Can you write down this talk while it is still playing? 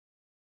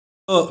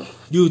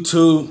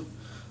YouTube,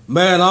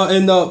 man, I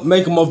end up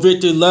making my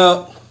victory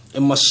lap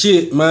and my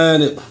shit,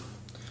 man, it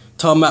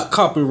talking about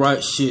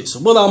copyright shit. So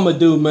what I'm gonna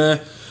do, man,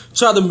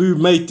 try to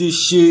remake this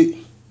shit.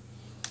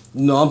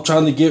 You know, I'm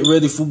trying to get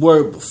ready for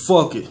work, but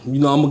fuck it. You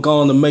know, I'm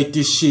going to make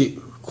this shit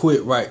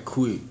right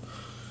quick.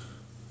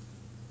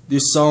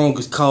 This song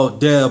is called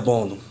Dab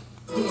on Them.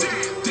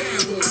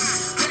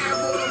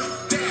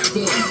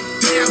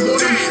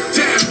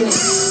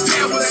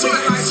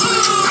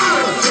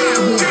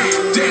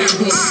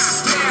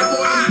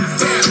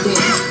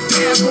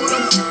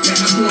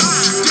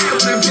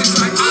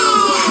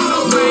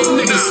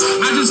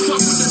 I just fuck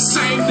with the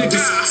same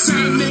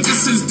niggas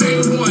since day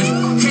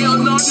one. Hell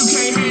no, you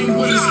can't hang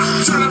with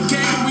us. Turn up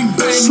gang, we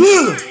bang.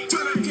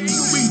 Turn up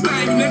gang, we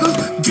bang, nigga.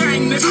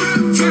 Gang, nigga.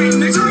 Gang,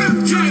 nigga.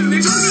 Gang,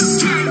 nigga.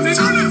 Gang,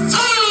 nigga.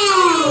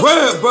 Oh!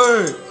 Red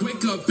Bird.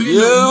 Wake up in the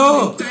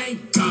morning,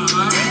 thank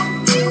God.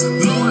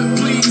 Lord,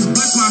 please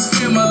bless my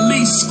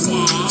family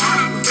squad.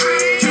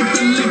 Keep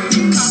the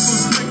licky copper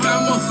brick,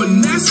 I'm a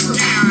finesse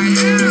guy.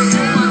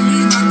 Before I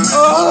leave, I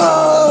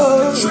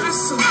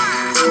dress.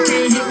 I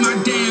can't hit my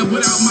dad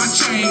without my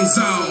chains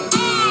on.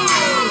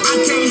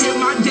 I can't hit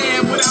my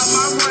dad without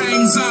my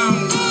rings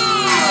on.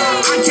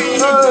 I can't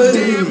hit my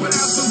dad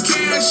without some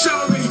cash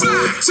on me.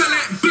 Tell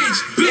that bitch,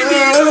 baby,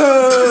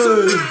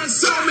 some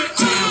ass on me.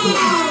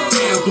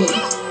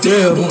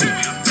 Dab on, dab on,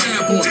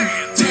 dab on,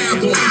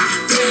 dab on,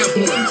 dab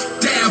on,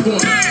 dab on,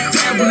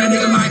 dab on that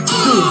nigga like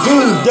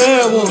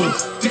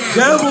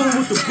Dab on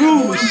with the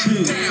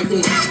bullshit. Dab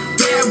on,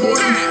 dab on,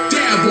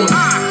 dab on,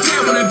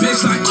 dab on that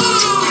bitch like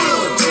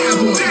dab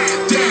on, dab on,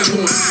 dab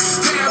on,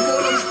 dab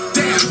on,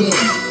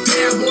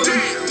 dab on,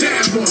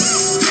 dab on,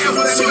 dab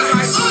on that nigga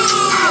like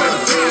dab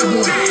on, dab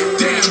on,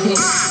 dab on,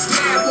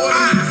 dab on,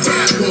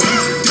 dab on,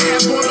 dab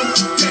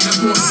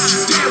on,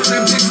 dab on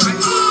that bitch like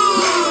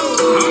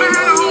I'ma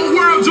have the whole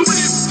world doing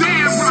this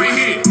dab right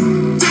here.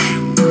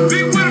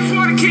 Big winner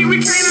for the king, we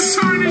came to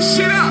turn this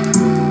shit up.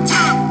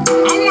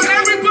 I want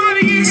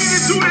everybody in here to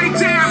do their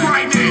dab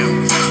right now.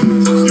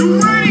 You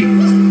ready?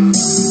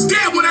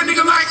 Dab with that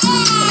nigga like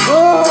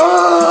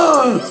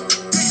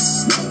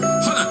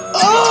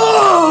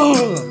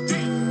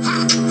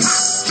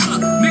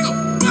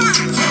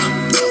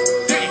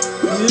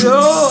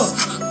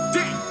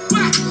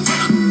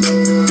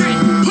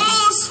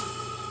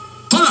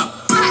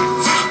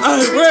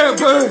Red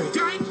Bird,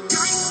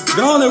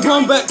 go on and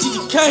run back to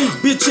your cage,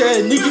 bitch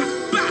ass nigga.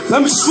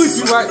 Let me sweep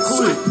you right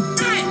quick.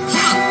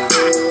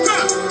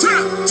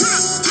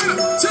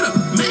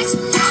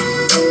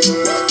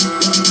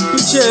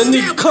 Bitch ass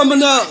nigga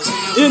coming out,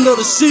 end of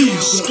the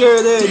season,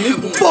 scared ass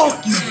nigga.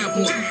 Fuck you.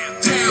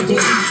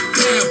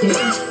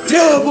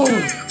 Dab on.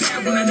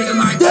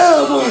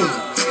 Dab on.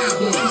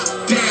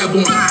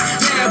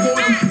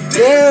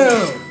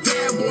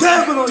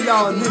 Dabbing on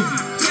y'all niggas.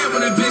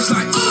 That bitch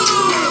like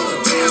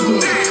dab on,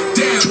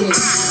 dab on, dab on,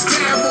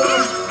 dab on,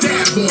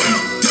 dab on,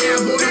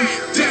 dab on,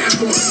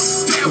 dab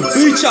on.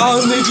 Beat y'all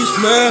niggas,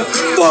 man.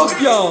 Fuck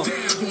y'all. Dab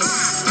on,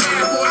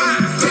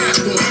 dab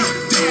on,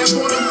 dab on, dab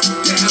on,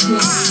 dab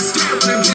on.